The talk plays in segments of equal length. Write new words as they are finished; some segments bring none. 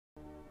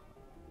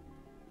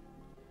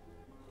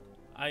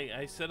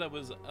I said I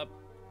was up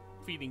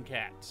feeding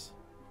cats.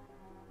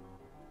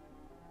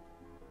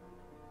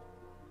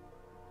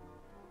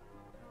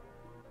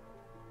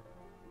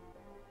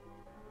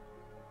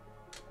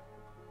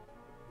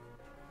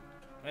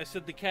 I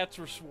said the cats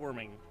were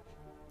swarming,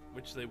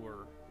 which they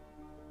were.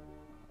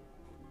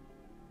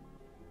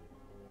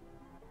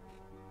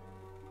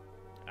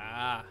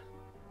 Ah.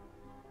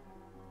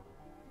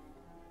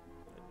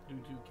 Due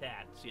to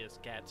cats. Yes,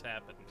 cats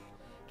happen.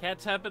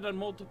 Cats happen on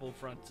multiple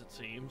fronts, it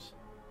seems.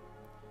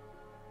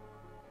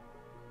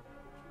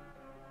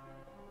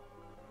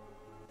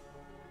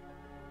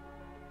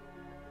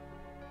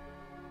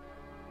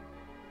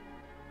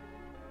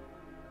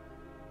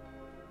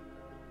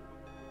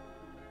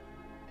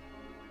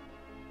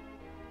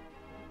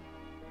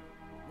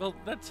 Well,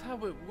 that's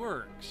how it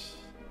works.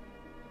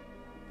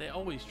 They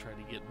always try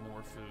to get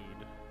more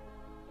food.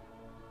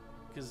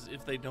 Because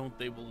if they don't,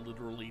 they will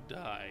literally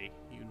die.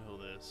 You know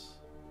this.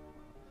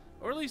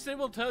 Or at least they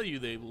will tell you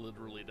they will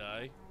literally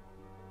die.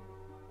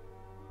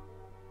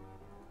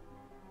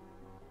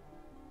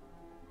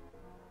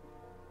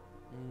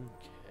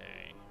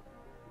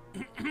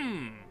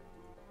 Okay.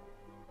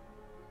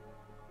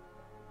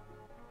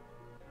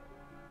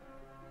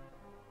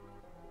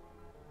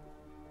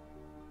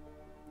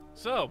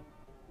 So,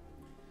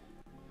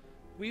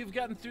 we've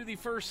gotten through the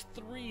first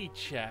 3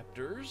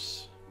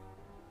 chapters.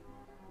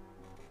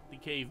 The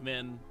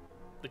cavemen,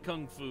 the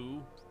kung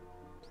fu.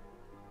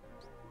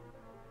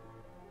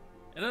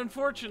 And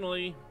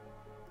unfortunately,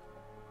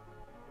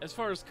 as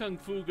far as kung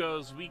fu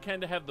goes, we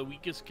kind of have the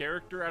weakest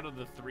character out of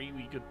the 3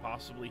 we could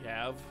possibly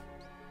have.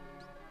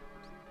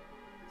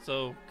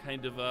 So,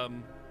 kind of,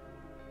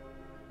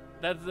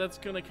 that's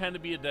gonna kind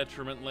of be a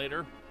detriment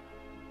later.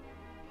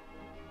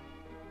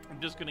 I'm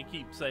just gonna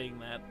keep saying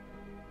that.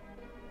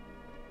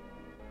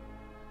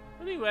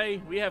 Anyway,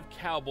 we have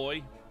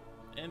Cowboy.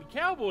 And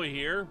Cowboy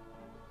here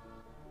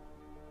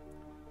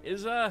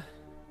is, what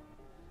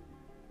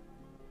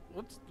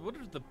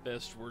are the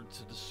best words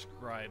to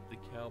describe the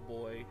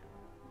Cowboy?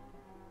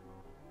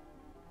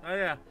 Oh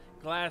yeah,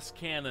 glass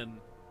cannon.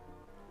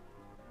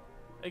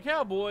 A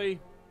Cowboy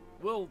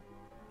will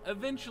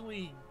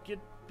eventually get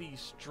the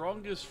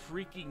strongest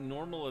freaking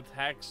normal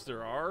attacks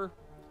there are,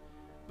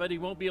 but he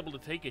won't be able to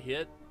take a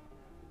hit.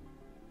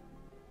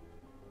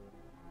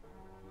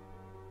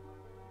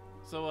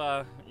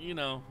 So, you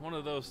know, one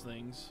of those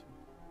things.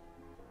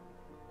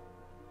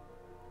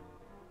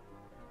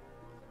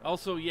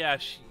 Also, yeah,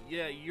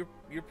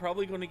 you're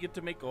probably going to get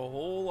to make a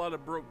whole lot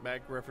of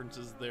Brokeback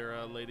references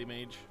there, Lady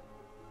Mage.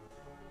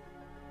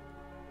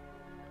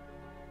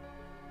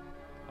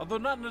 Although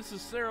not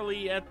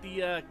necessarily at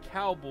the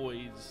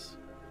Cowboys.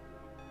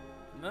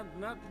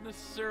 Not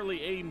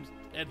necessarily aimed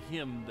at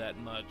him that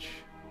much.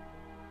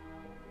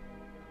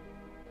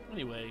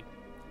 Anyway,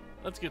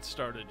 let's get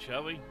started,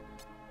 shall we?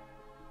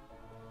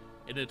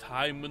 In a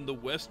time when the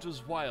West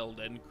was wild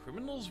and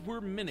criminals were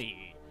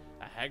many,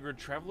 a haggard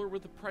traveler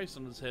with a price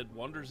on his head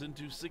wanders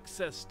into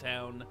Success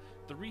Town,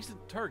 the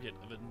recent target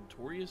of a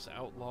notorious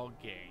outlaw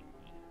gang.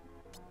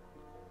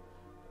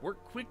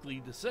 Work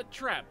quickly to set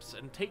traps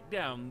and take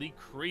down the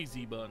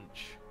Crazy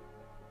Bunch.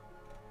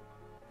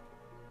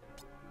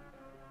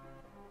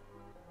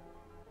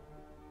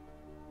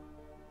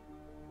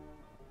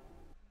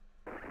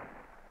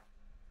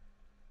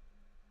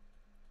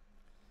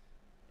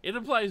 It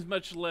applies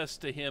much less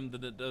to him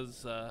than it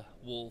does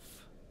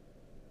Wolf.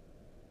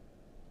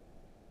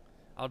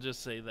 I'll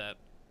just say that.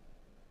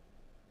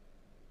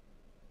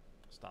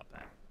 Stop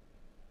that.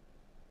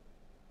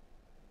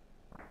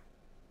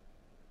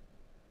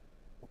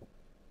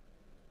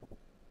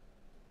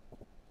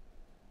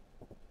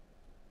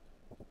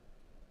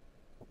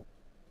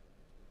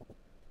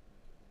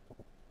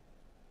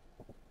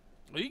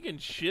 Well, you can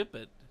ship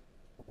it.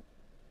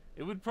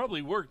 It would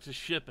probably work to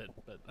ship it,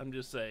 but I'm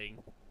just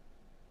saying.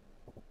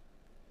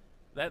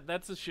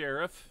 That's a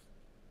sheriff.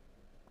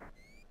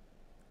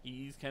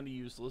 He's kind of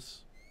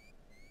useless.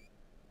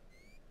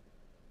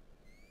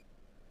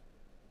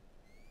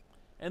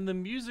 And the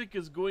music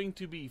is going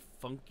to be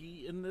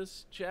funky in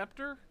this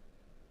chapter.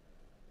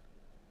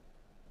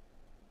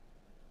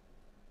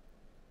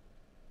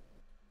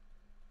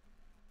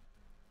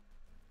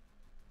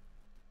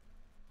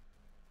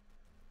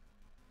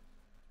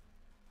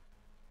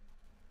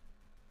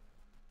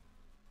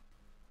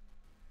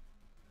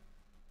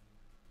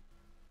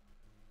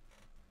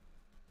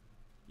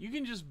 You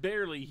can just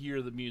barely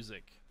hear the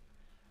music.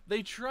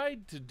 They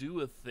tried to do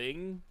a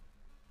thing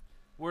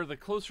where the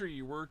closer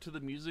you were to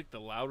the music, the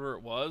louder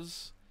it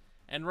was.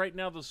 And right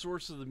now the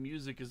source of the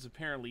music is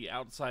apparently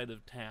outside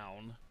of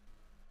town.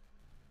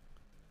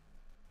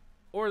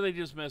 Or they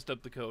just messed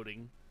up the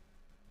coding.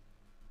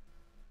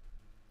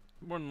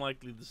 More than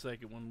likely the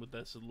second one with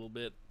this a little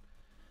bit.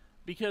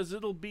 Because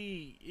it'll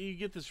be, you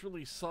get this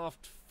really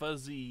soft,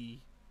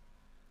 fuzzy,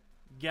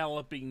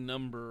 galloping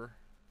number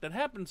that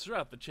happens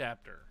throughout the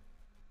chapter.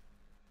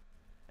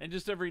 And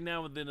just every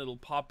now and then it'll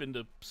pop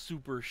into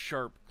super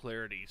sharp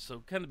clarity,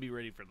 so kind of be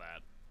ready for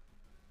that.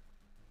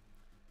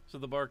 So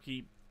the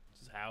barkeep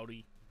says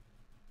howdy.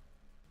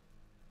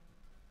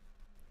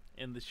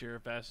 And the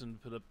sheriff asked him to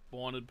put up a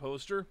wanted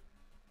poster.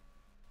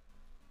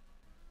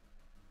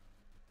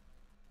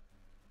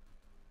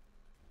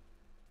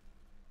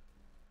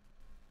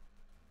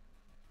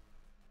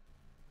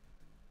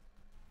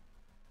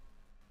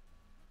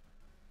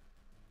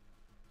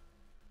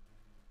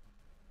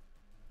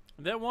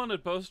 That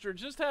wanted poster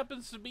just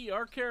happens to be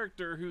our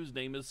character, whose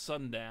name is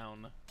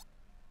Sundown.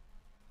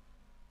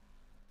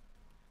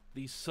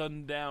 The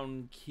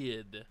Sundown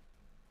Kid.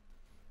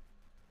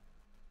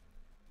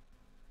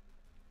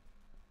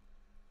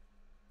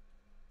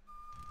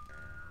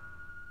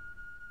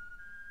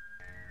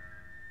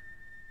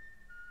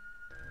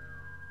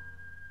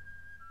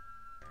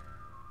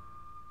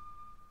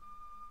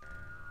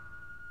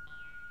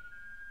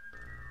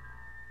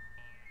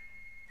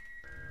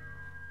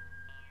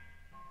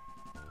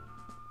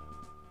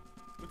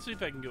 Let's see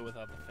if I can go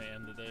without the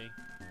fan today.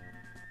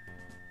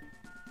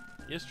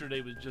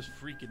 Yesterday was just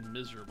freaking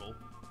miserable.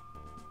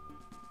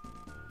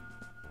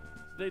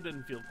 Today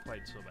didn't feel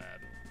quite so bad.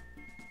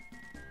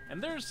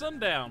 And there's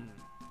Sundown,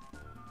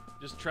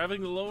 just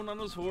traveling alone on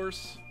his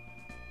horse.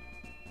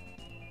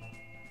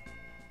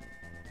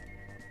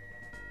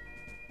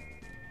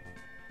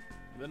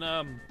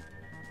 Then,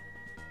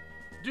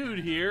 dude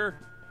here.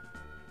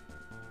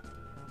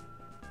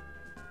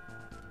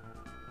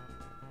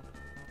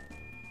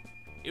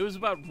 It was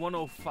about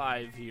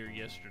 1:05 here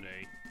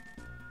yesterday.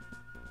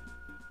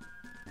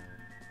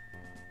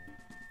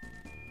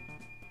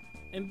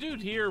 And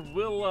dude here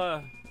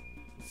will,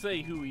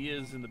 say who he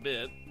is in a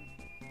bit.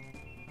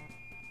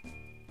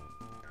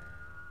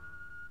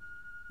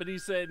 But he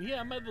said,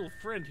 yeah, my little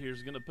friend here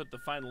is going to put the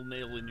final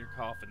nail in your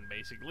coffin,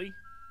 basically.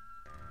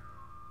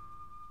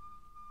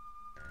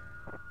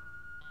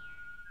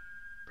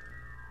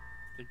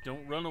 Like,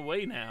 don't run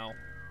away now.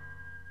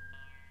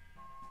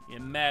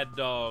 You mad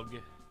dog.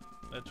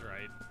 That's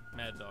right,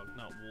 Mad Dog,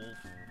 not Wolf.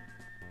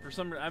 For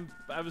some reason,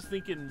 I was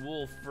thinking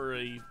Wolf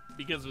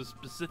because of a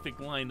specific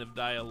line of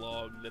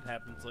dialogue that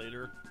happens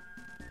later.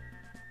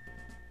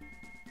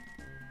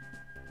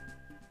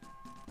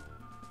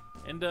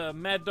 And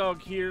Mad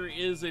Dog here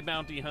is a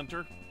bounty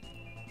hunter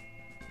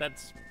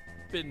that's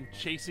been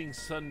chasing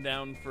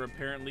Sundown for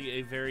apparently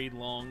a very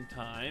long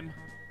time.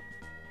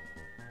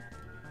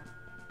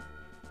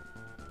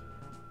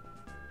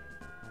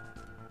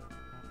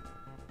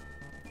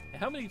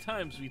 How many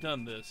times have we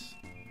done this?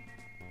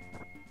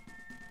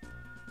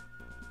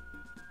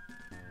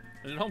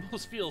 And it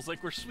almost feels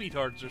like we're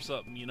sweethearts or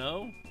something, you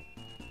know?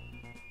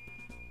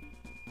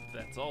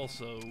 That's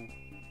also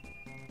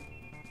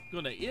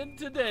gonna end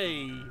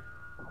today.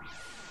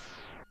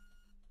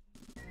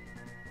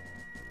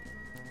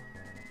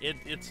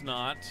 It's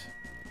not.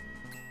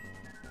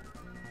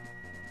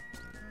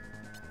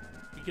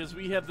 Because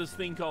we have this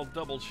thing called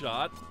double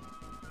shot,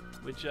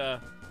 which,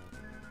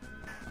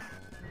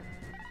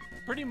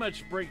 pretty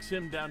much breaks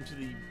him down to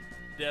the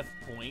death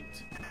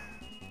point.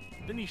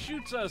 Then he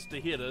shoots us to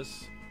hit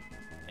us,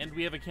 and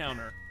we have a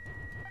counter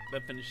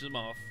that finishes him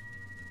off.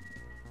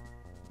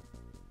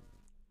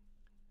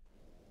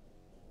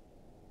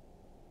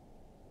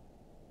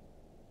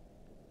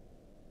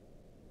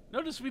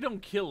 Notice we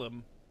don't kill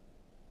him.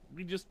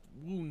 We just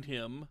wound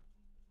him.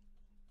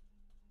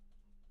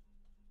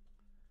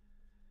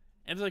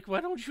 And it's like,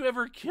 why don't you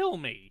ever kill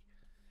me?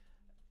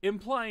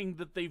 Implying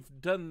that they've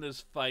done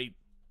this fight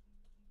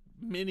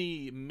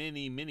many,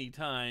 many, many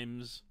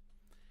times,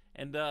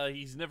 and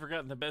he's never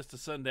gotten the best of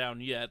Sundown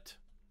yet.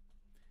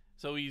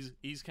 So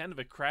he's kind of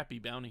a crappy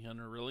bounty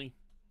hunter, really.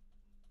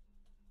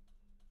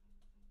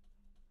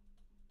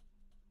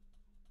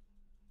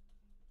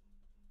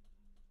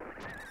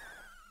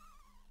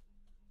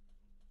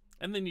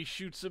 And then he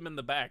shoots him in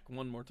the back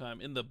one more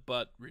time, in the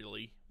butt,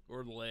 really,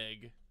 or the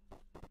leg,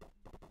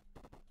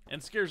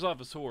 and scares off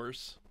his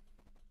horse.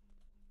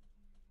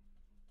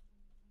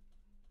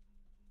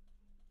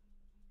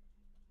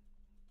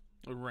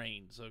 The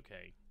reins,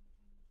 okay.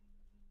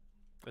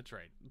 That's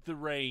right. The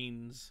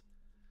reins.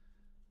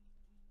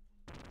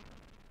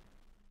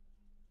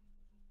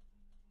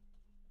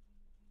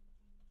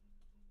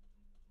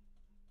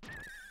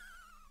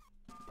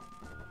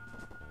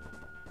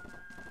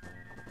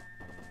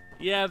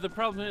 Yeah, the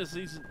problem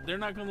is they're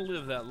not going to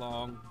live that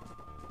long.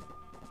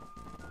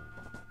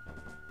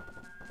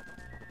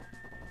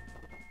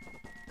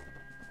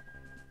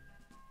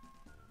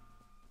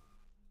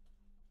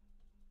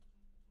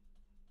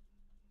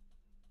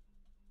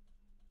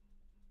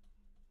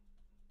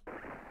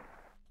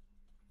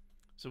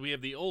 So we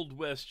have the Old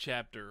West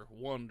chapter,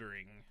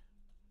 Wandering.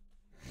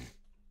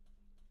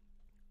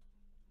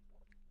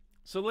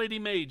 So Lady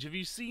Mage, have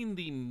you seen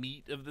the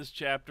meat of this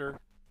chapter?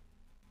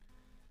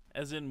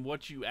 As in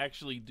what you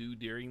actually do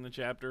during the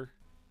chapter?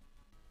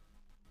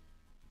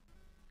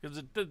 Because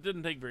it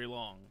didn't take very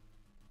long.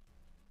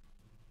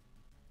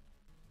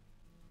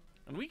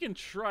 And we can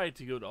try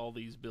to go to all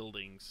these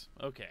buildings.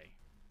 Okay.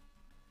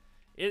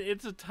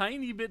 It's a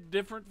tiny bit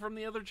different from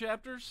the other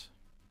chapters.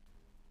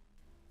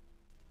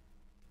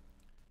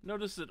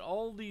 Notice that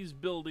all these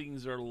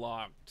buildings are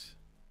locked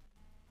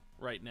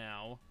right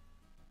now.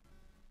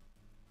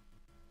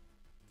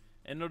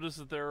 And notice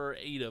that there are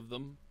 8 of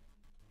them.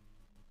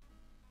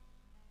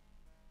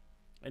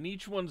 And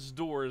each one's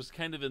door is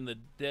kind of in the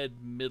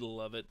dead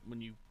middle of it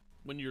when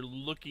you're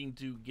looking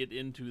to get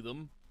into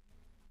them.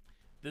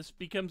 This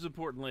becomes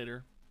important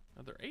later.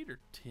 Are there 8 or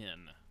 10?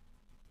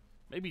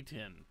 Maybe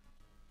 10.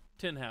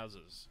 10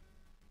 houses.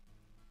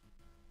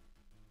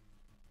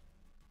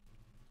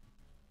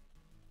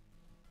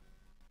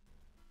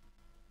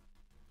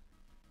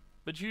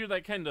 But you hear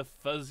that kind of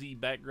fuzzy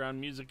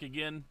background music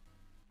again?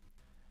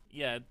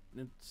 Yeah,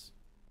 it's...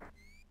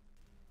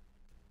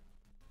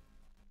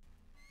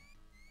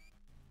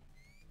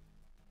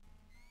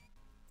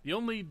 The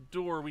only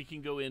door we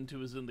can go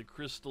into is in the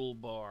Crystal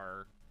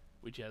Bar,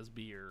 which has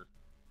beer.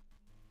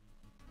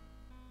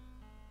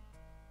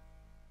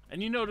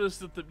 And you notice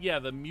that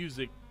the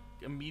music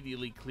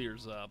immediately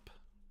clears up.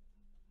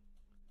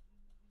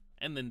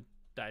 And then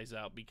dies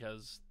out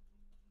because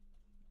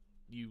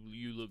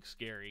you look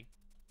scary.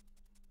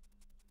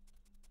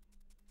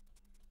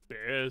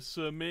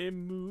 Bésame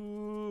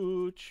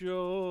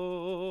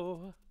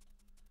mucho.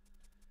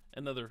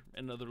 Another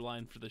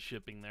line for the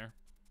shipping there.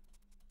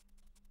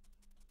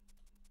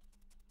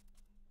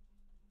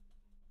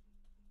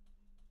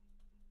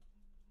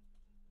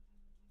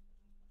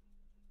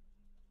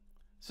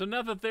 So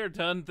now that they're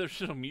done, there's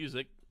still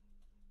music.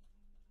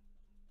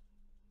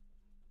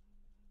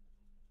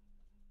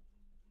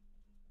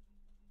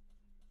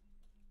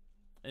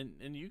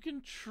 And you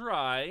can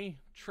try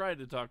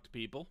to talk to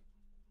people.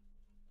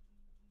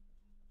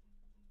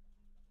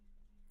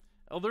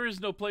 Oh, there is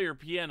no player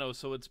piano,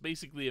 so it's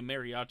basically a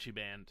mariachi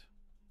band.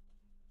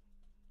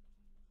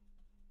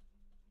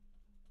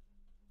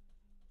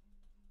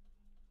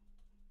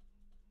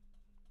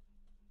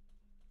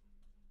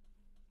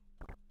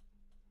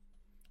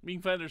 We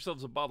can find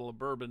ourselves a bottle of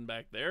bourbon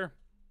back there,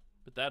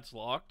 but that's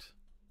locked.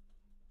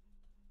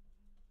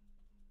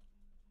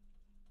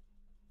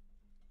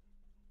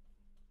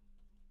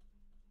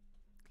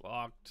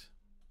 Locked.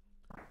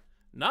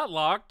 Not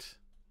locked.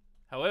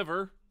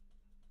 However,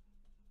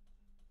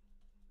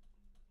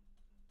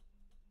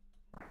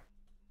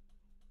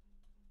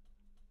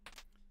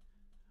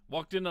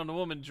 walked in on a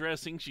woman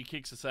dressing. She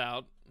kicks us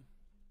out.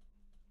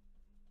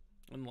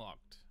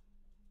 Unlocked.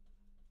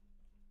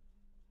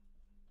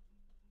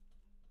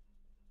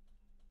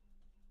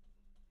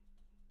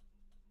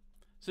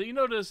 So you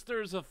notice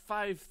there's a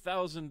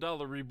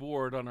 $5,000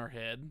 reward on our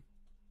head.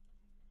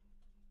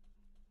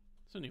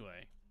 So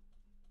anyway.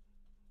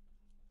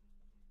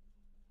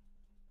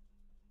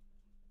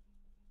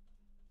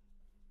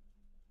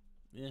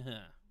 Yeah.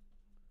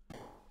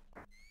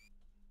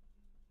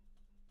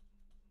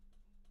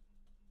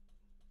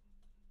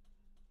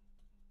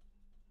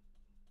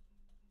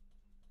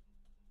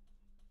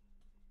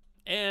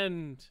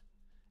 And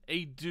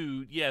a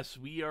dude. Yes,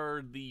 we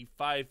are the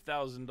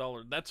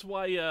 $5,000. That's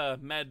why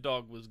Mad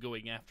Dog was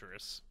going after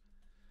us,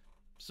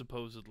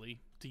 supposedly,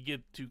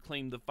 to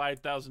claim the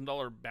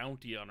 $5,000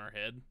 bounty on our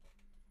head.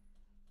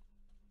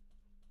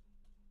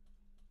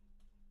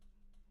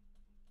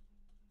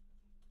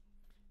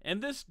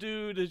 And this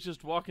dude is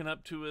just walking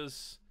up to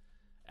us,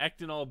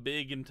 acting all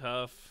big and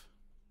tough.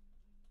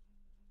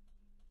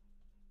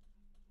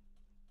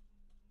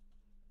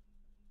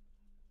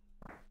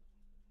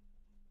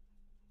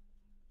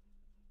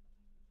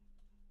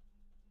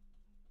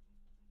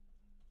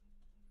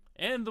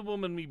 And the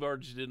woman we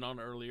barged in on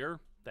earlier,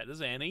 that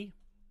is Annie.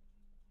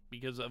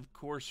 Because of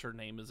course her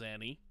name is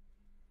Annie.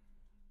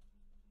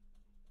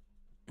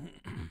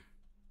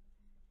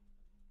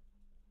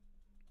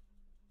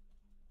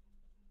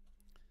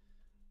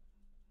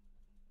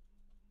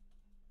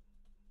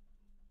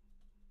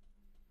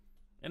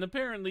 And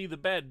apparently the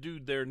bad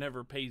dude there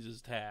never pays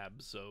his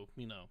tab, so,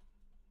 you know.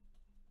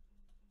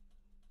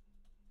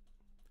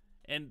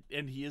 And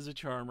he is a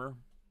charmer.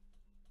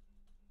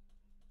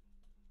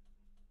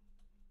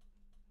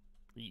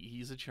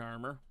 He's a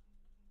charmer.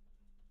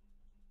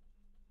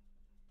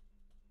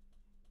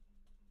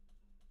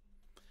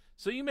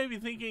 So you may be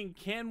thinking,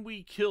 can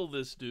we kill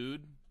this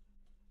dude?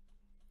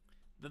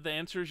 The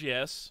answer is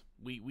yes.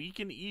 We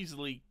can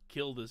easily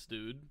kill this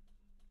dude.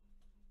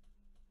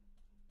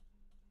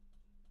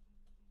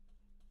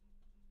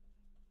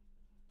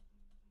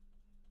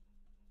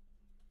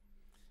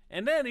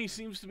 And then he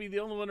seems to be the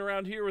only one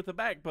around here with a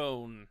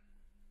backbone.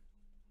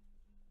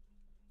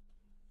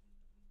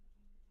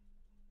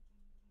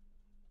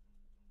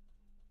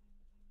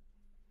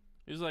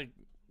 He's like,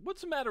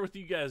 what's the matter with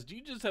you guys? Do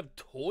you just have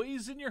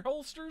toys in your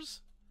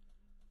holsters?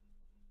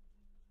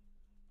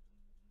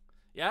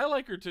 Yeah, I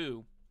like her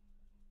too.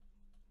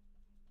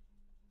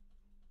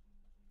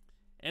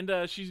 And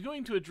she's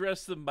going to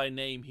address them by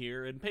name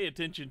here, and pay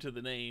attention to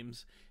the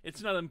names.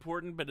 It's not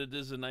important, but it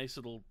is a nice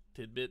little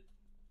tidbit.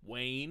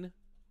 Wayne.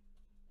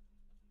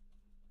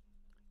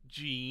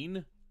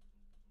 Gene.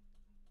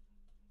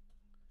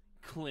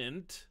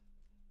 Clint.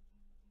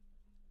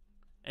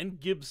 And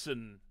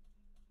Gibson.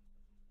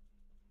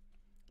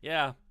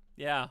 Yeah.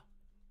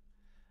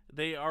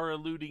 They are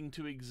alluding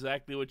to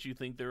exactly what you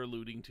think they're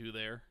alluding to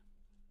there.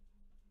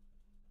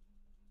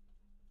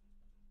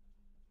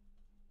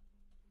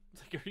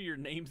 Like, are your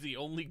names the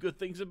only good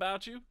things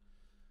about you?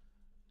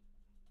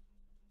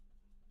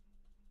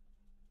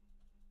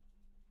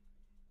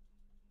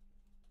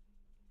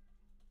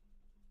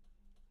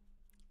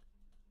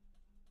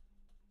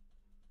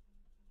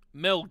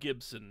 Mel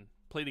Gibson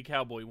played a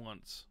cowboy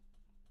once.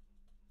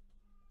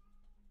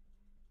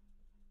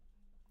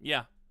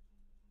 Yeah.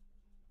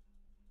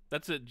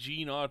 That's it.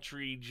 Gene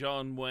Autry,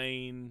 John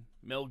Wayne,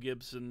 Mel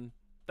Gibson.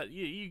 That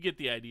you get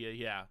the idea,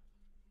 yeah.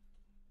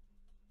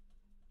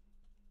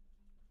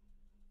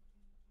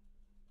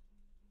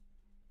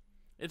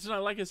 It's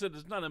not, like I said,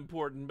 it's not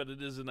important, but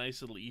it is a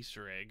nice little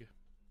Easter egg.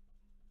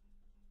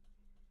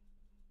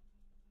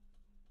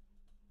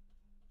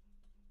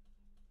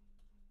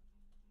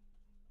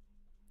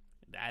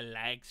 I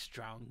like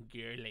strong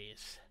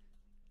girlies.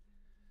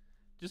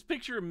 Just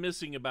picture him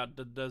missing about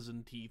a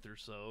dozen teeth or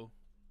so.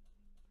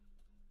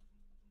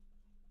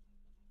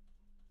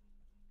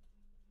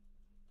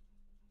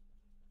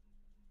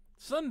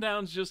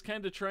 Sundown's just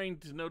kind of trying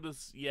to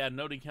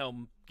noting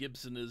how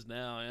Gibson is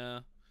now, yeah.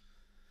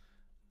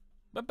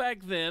 But back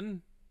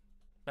then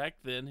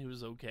he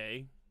was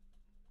okay.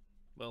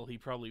 Well, he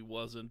probably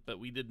wasn't, but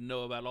we didn't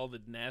know about all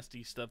the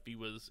nasty stuff he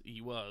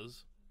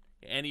was.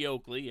 Annie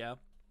Oakley, yeah.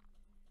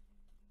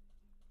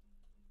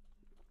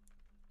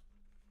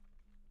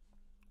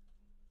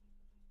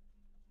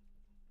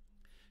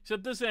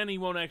 Except this Annie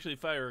won't actually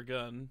fire a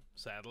gun,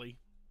 sadly.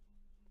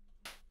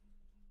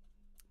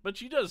 But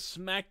she does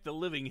smack the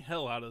living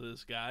hell out of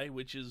this guy,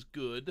 which is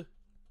good.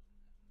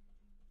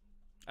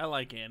 I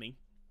like Annie.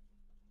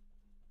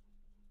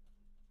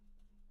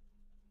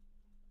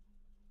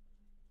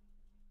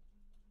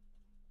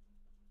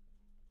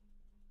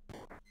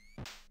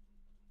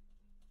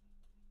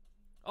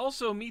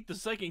 Also, meet the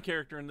second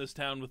character in this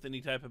town with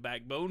any type of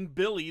backbone,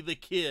 Billy the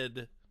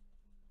Kid.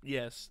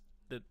 Yes,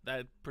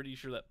 I'm pretty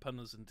sure that pun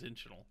was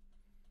intentional.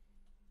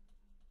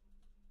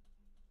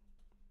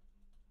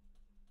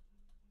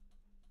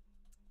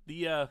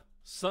 The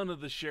son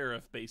of the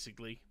sheriff,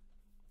 basically.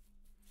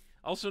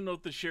 Also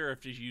note the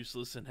sheriff is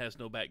useless and has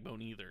no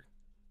backbone either.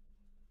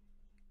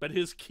 But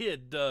his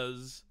kid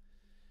does,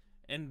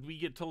 and he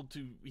gets told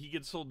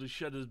to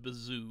shut his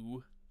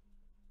bazoo.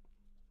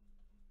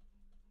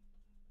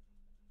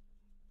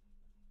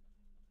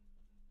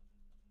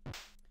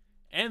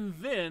 And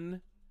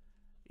then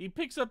he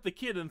picks up the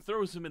kid and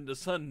throws him into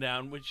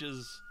Sundown, which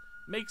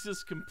makes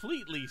this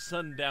completely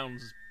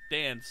Sundown's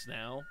dance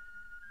now.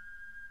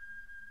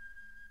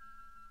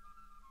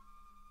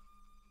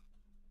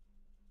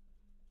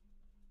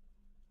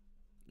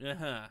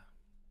 Uh-huh.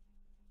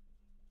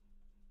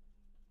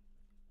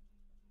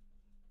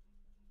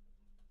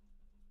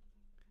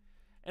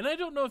 And I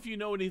don't know if you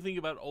know anything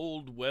about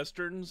old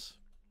westerns,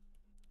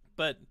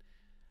 but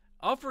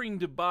offering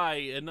to buy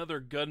another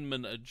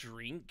gunman a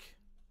drink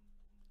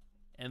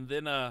and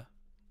then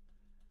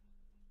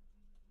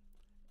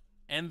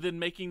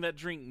making that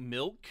drink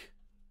milk,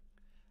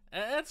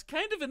 that's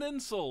kind of an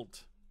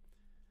insult.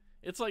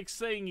 It's like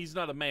saying he's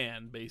not a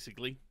man,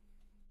 basically.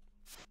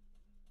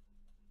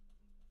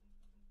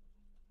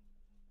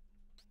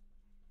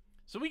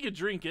 So we could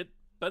drink it,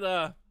 but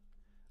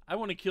I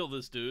want to kill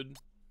this dude.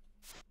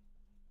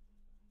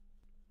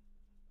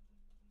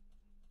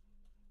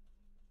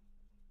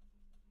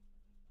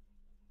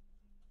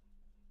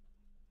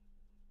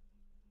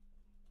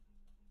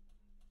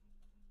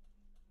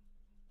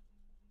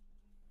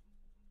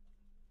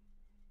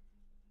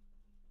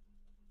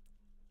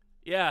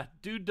 Yeah,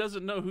 dude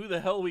doesn't know who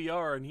the hell we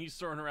are, and he's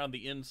throwing around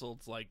the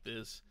insults like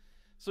this.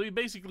 So you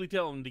basically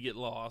tell him to get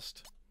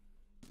lost.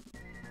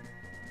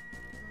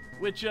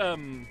 Which,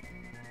 so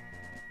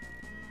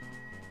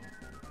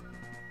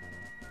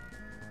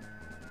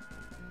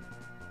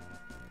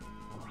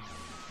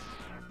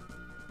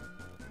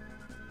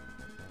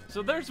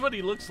there's what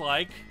he looks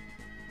like.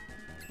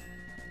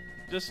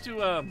 Just to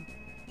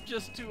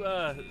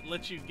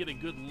let you get a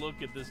good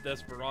look at this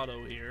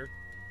desperado here.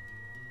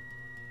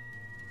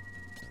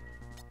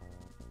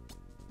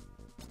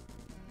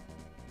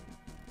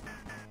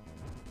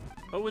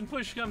 But when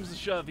push comes to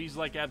shove, he's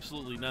like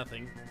absolutely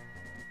nothing.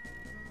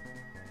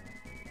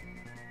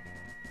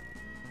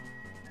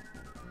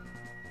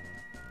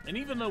 And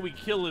even though we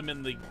kill him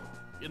in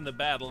the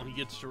battle, he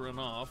gets to run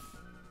off.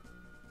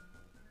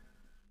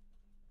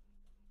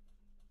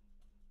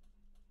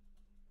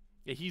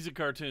 Yeah, he's a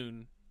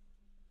cartoon.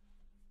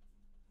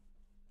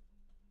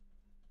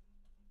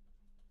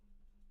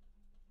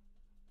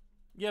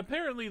 Yeah,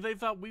 apparently they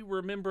thought we were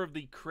a member of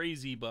the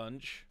Crazy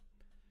Bunch,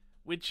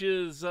 which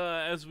is,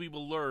 as we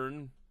will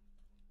learn,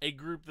 a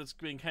group that's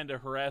been kind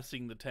of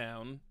harassing the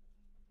town.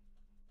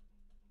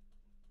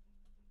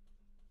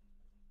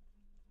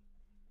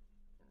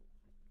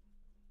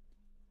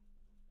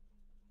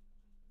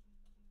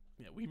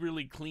 Yeah, we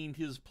really cleaned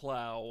his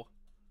plow.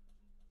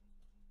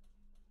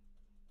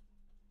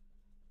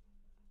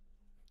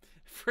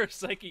 For a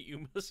second,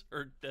 you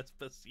misheard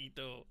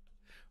Despacito.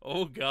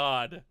 Oh,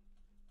 God.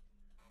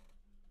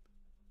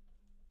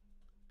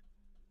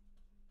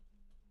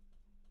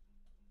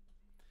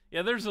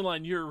 Yeah, there's a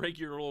line, you're a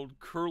regular old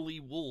curly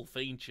wolf,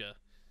 ain't ya?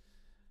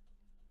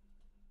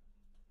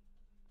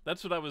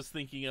 That's what I was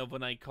thinking of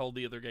when I called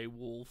the other guy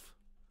Wolf.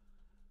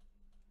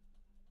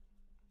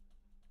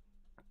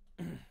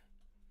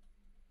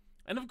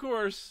 And of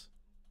course,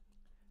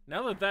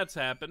 now that that's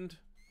happened,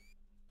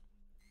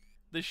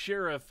 the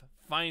sheriff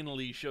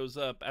finally shows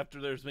up after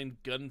there's been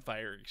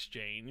gunfire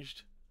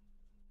exchanged.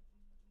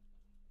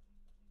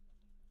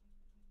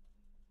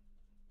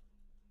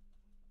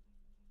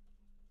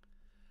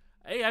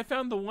 Hey, I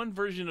found the one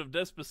version of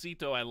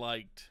Despacito I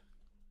liked,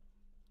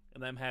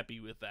 and I'm happy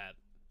with that.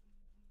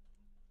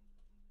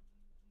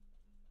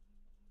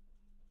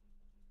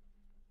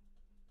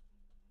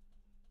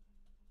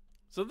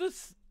 So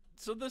this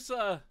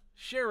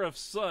sheriff's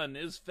son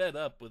is fed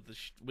up with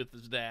with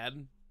his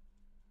dad.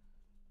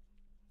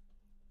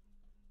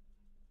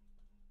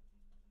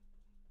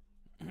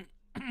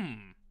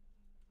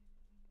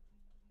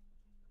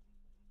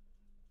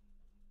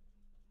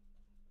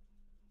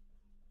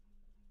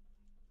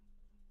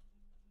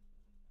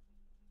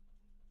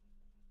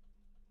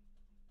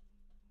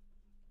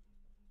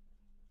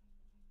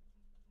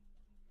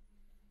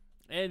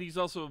 And he's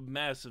also a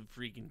massive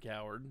freaking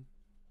coward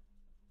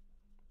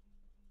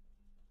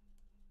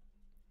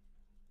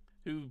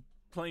who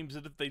claims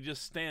that if they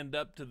just stand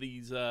up to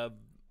these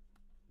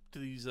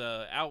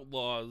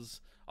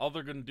outlaws, all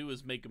they're going to do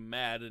is make them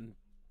mad and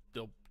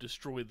they'll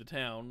destroy the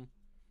town.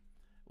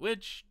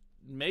 Which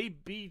may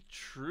be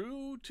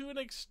true to an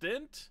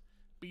extent,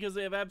 because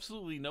they have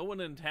absolutely no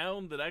one in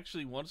town that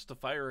actually wants to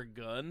fire a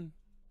gun.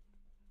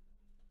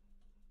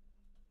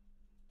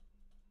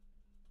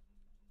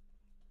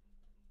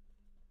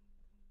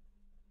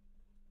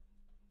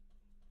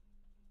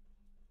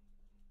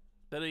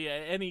 But yeah,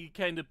 and he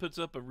kind of puts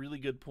up a really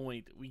good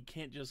point. We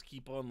can't just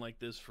keep on like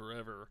this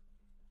forever.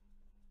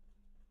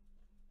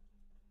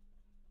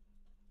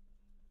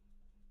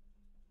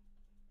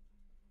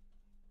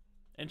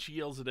 And she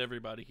yells at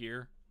everybody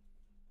here.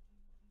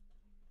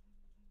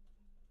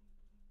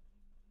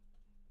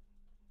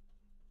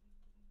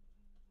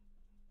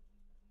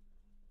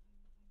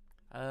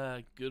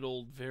 Good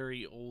old,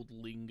 very old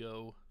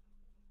lingo.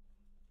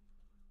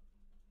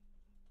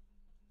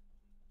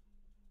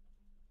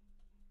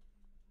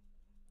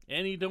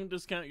 Annie, don't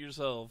discount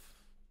yourself.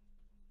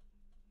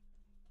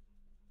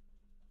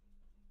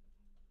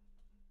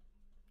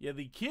 Yeah,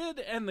 the kid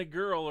and the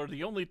girl are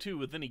the only two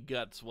with any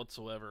guts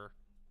whatsoever.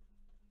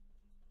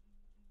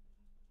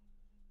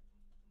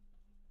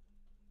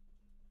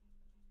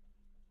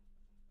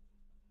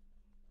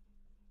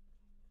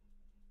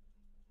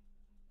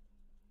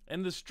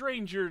 And the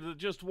stranger that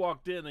just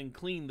walked in and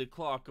cleaned the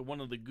clock of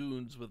one of the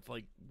goons with,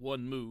 like,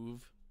 one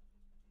move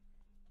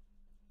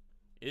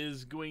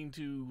is going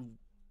to,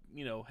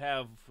 you know,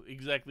 have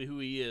exactly who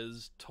he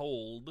is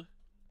told.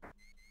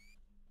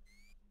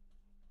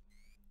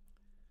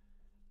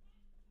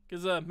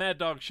 Because Mad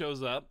Dog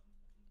shows up.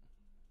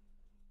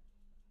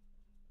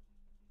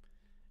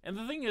 And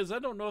the thing is, I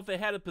don't know if they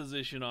had a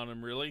position on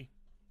him, really.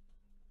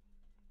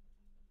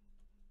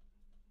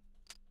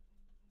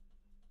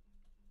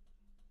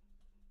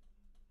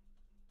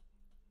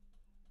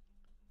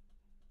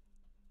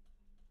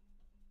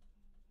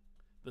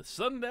 The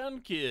Sundown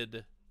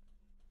Kid.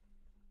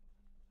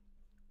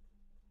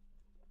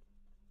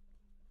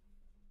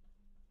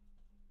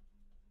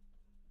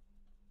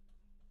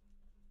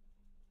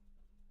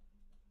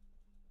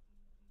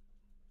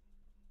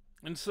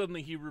 And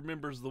suddenly he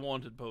remembers the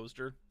wanted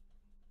poster.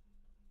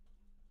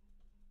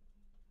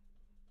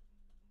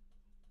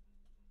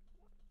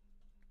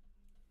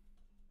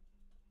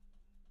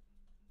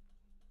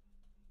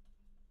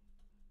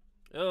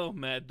 Oh,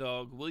 Mad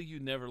Dog, will you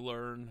never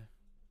learn?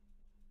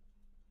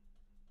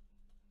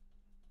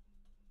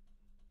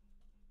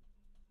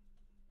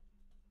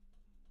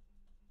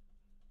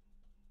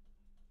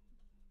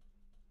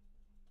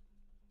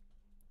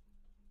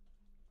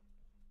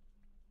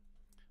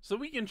 So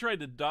we can try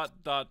to dot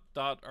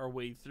our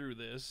way through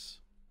this.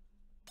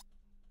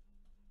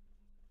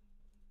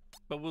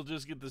 But we'll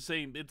just get the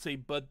same, it's a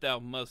but thou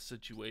must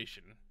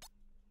situation.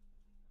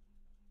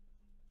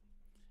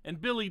 And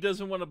Billy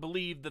doesn't want to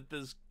believe that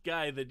this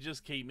guy that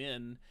just came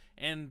in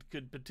and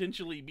could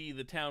potentially be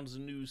the town's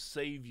new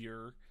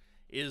savior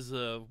is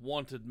a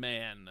wanted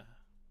man.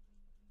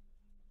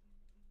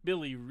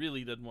 Billy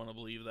really doesn't want to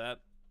believe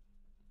that.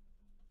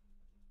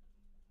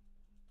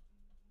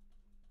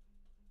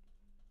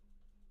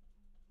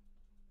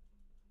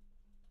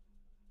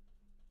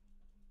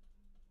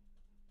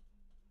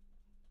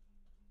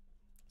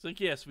 It's like,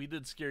 yes, we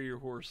did scare your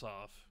horse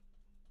off.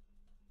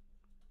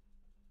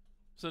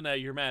 So now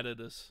you're mad at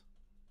us.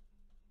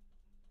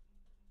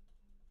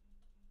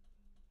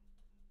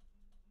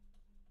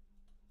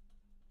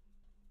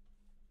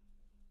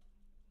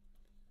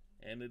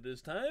 And it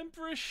is time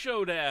for a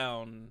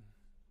showdown.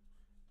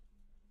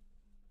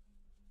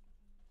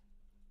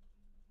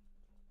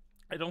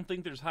 I don't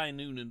think there's high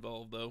noon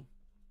involved, though.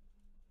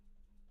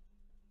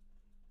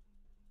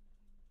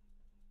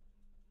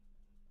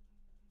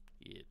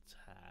 It's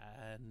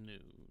high noon.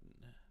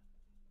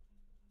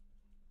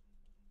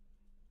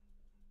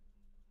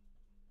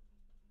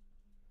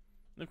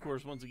 And of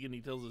course, once again,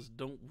 he tells us,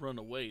 don't run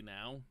away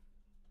now.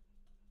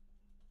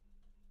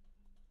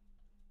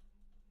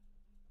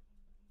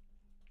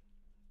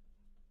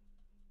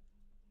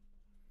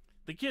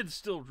 The kid's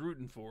still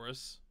rooting for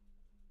us.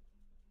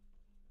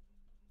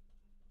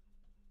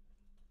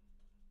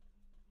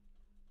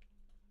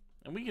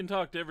 And we can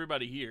talk to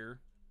everybody here.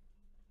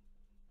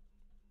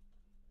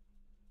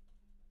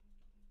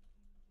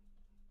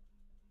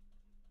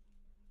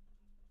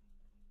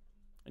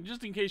 And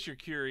just in case you're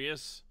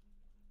curious,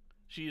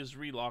 she has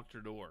relocked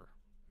her door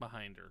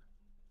behind her.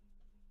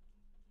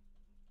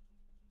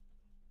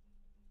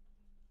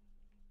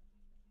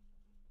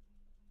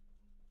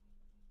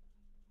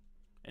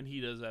 And he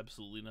does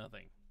absolutely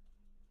nothing.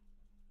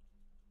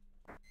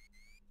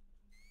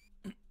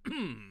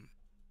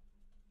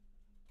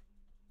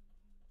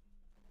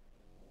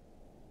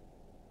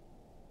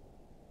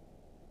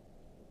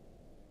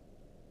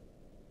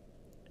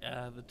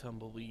 The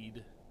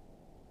tumbleweed.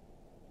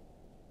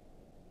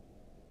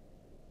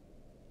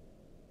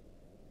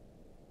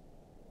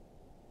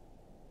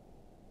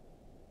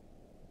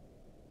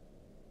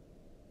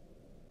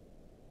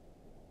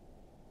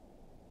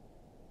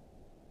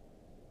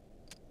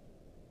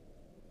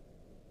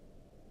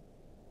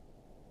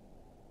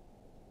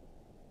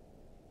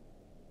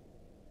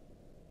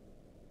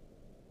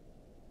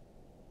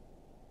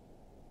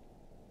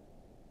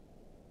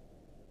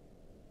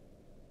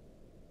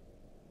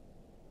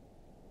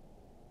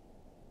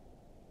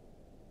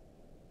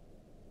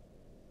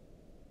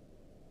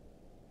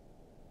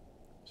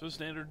 So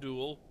standard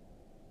duel.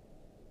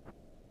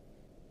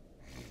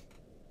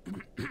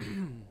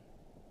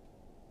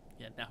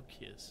 Yeah, now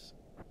kiss.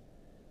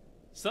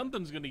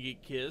 Something's gonna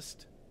get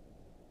kissed.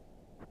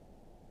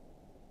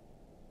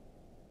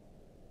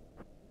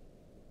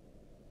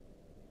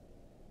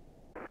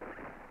 Did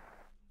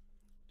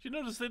you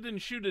notice they didn't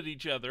shoot at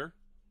each other?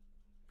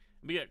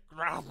 We get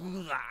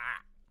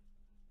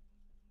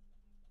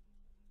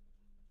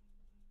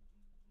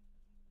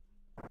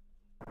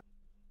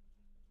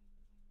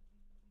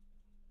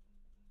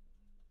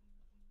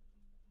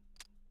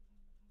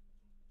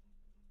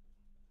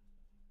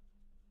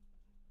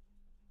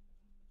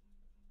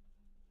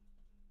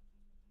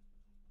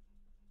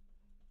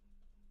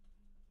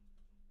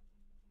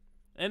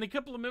and a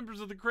couple of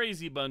members of the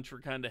crazy bunch were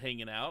kind of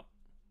hanging out.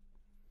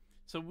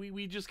 So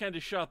we just kind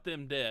of shot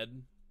them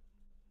dead.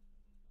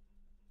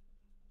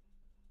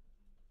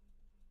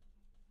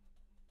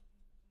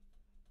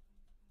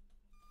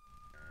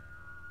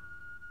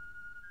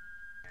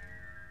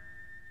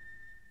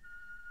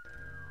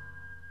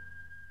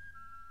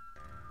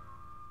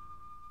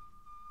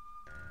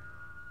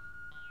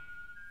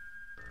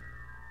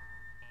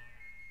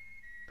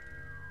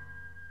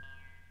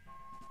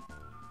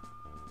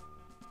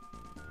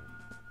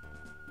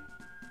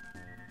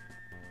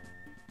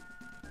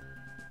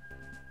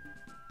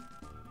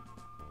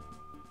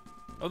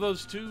 Oh,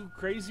 those two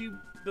crazy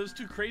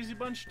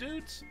bunch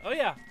dudes? Oh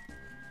yeah,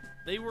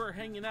 they were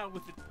hanging out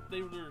with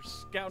they were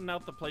scouting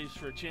out the place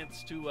for a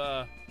chance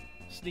to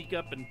sneak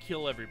up and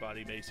kill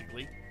everybody,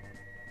 basically,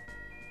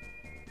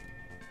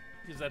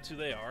 because that's who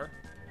they are.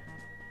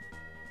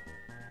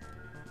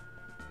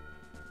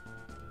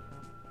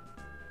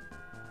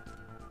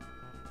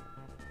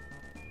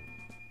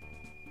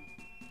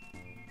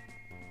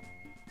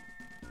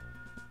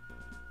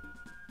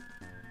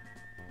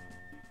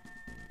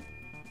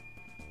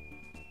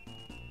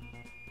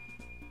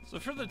 So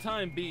for the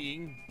time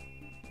being,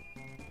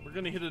 we're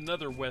going to hit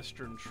another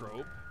Western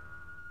trope.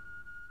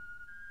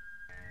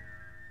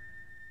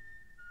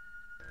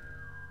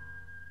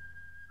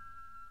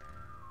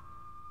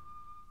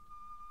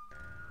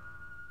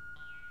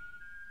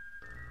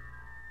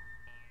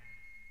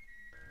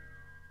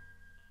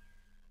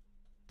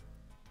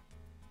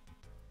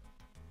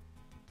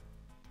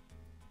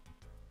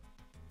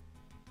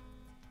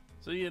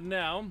 So yeah,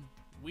 now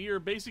we are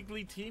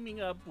basically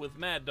teaming up with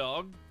Mad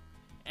Dog.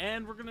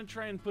 And we're going to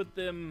try and put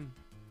them...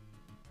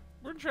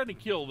 We're going to try to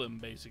kill them,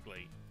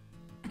 basically.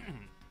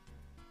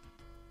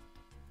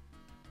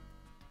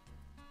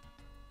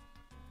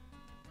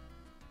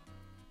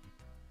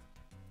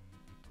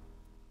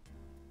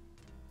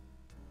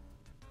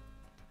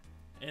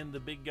 And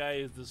the big guy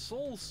is the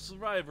sole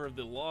survivor of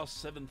the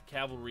lost 7th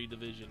Cavalry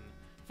Division.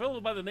 A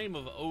fellow by the name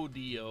of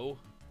Odio,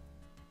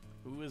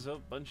 who is a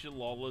bunch of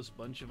lawless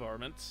bunch of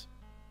varmints.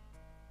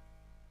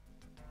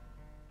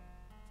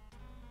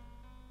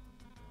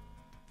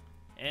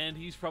 And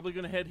he's probably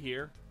going to head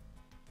here.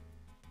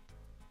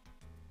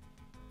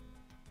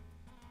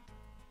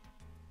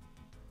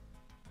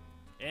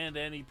 And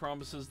Annie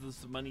promises us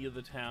the money of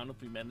the town if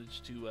we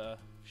manage to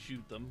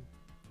shoot them.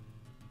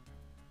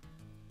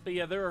 But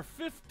yeah, there are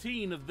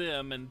 15 of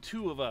them and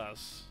 2 of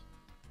us.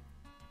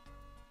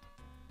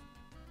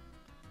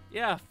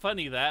 Yeah,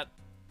 funny that.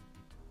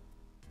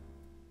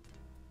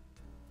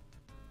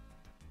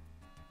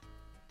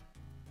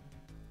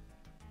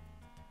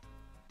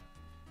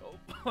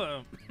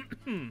 Oh.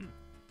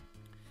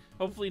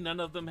 Hopefully none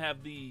of them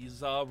have the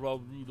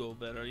Zararudo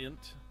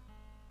variant.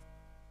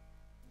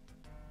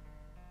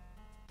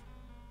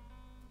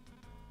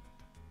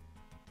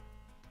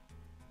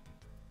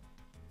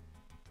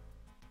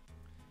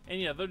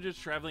 And yeah, they're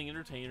just traveling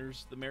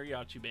entertainers, the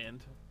mariachi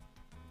band.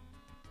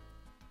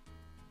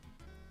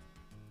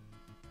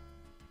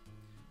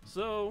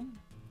 So,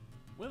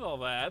 with all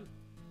that,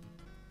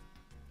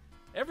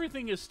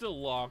 everything is still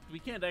locked. We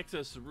can't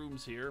access the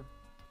rooms here.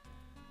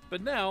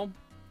 But now,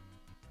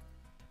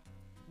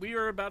 we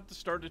are about to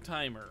start a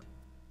timer.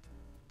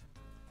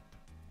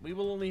 We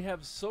will only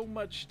have so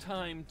much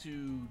time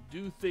to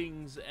do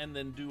things and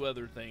then do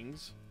other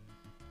things.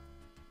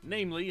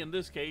 Namely, in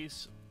this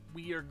case,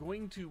 we are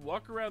going to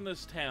walk around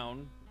this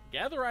town,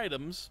 gather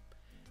items,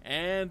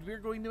 and we're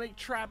going to make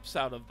traps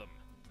out of them.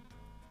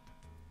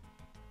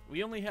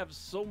 We only have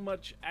so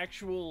much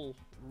actual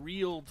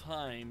real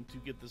time to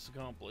get this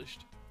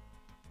accomplished.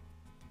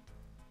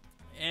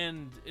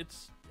 And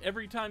it's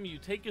every time you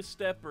take a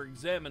step or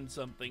examine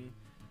something,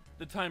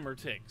 the timer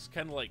ticks,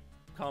 kind of like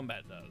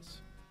combat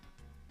does.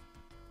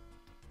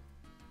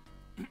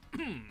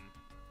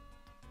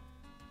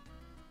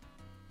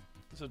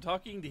 So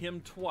talking to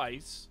him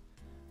twice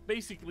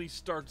basically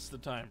starts the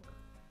timer.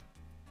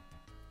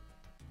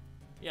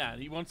 Yeah,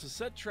 he wants to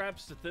set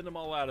traps to thin them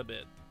all out a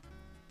bit.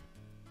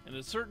 And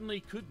it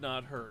certainly could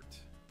not hurt.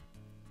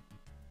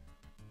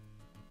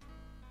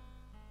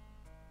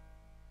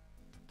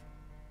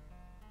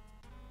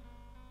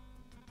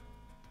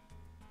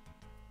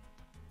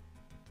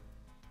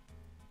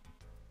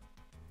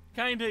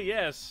 Kinda,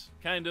 yes.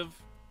 Kind of.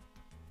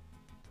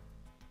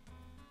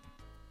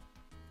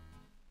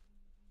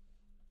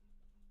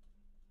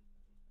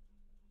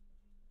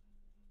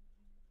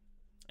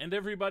 And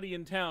everybody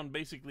in town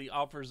basically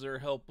offers their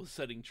help with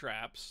setting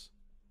traps.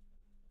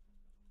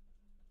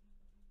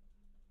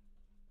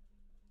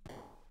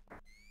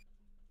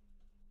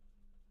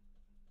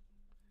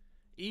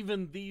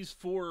 Even these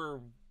four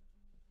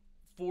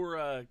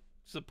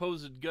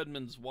supposed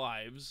gunmen's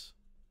wives.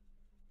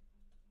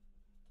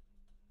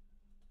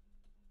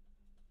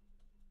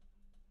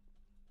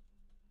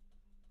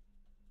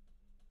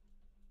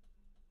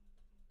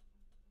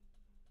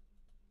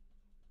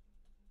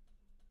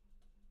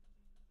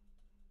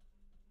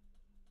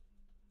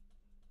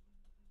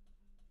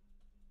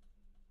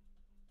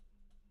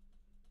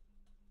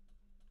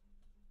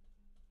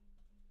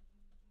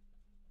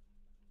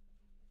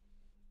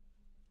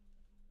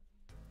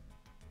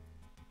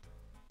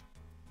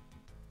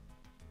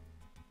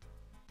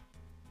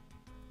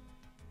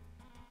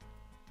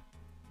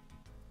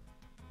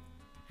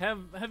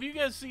 Have you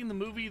guys seen the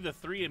movie The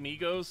Three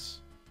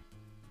Amigos?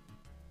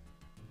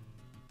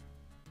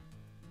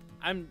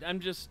 I'm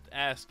just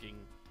asking.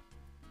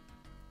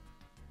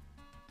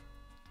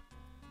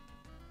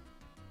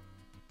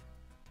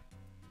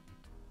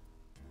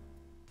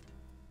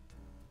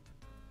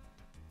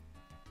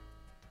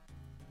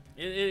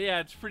 Yeah,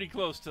 it's pretty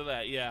close to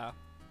that, yeah.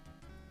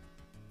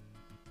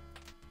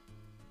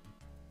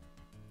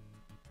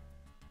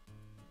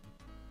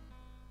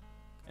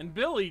 And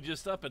Billy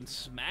just up and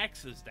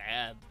smacks his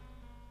dad.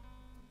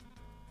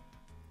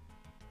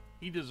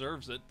 He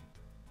deserves it.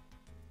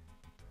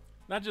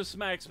 Not just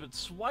smacks, but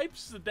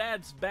swipes the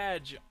dad's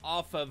badge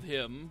off of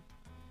him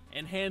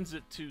and hands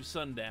it to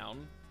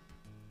Sundown.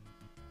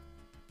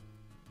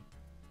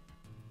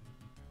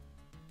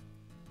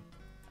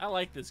 I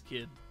like this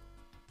kid.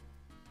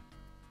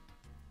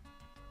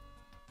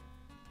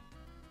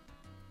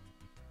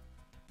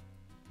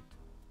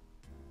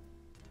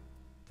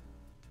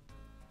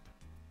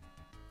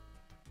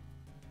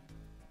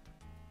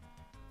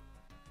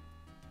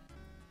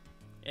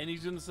 And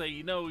he's going to say,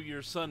 you know,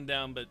 you're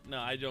Sundown, but no,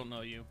 I don't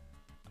know you.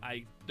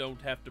 I don't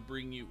have to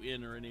bring you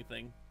in or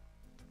anything.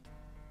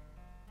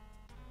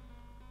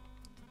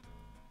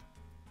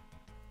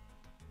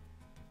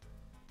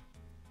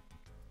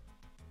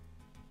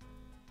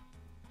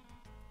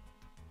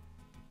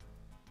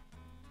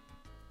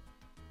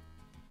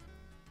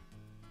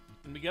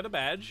 And we got a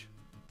badge,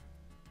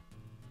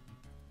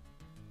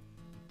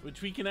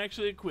 which we can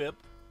actually equip.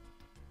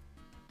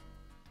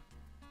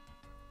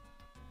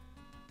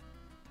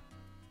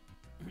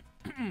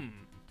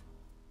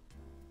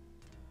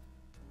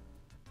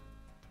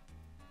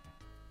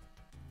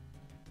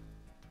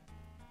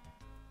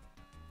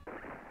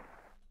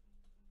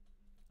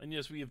 And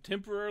yes, we have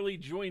temporarily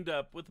joined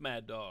up with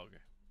Mad Dog.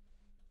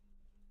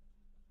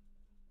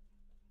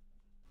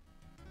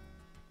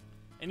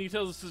 And he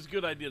tells us it's a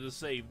good idea to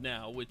save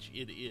now, which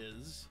it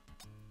is.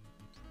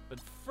 But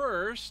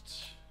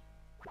first,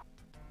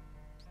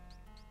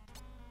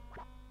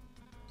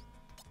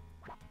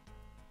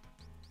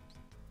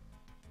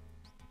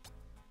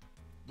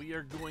 we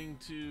are going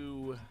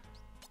to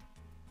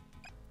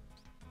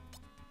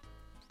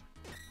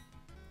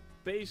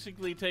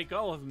basically take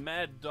all of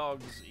Mad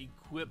Dog's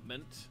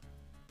equipment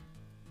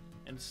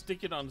and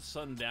stick it on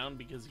Sundown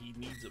because he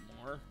needs it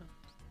more.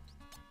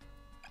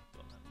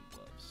 Don't have any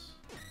gloves.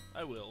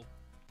 I will.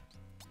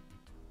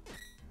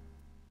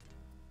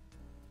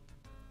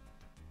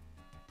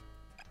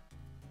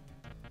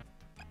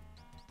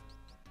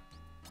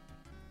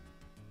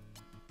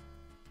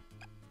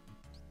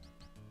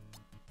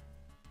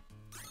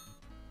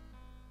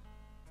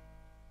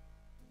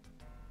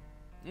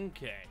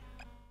 Okay.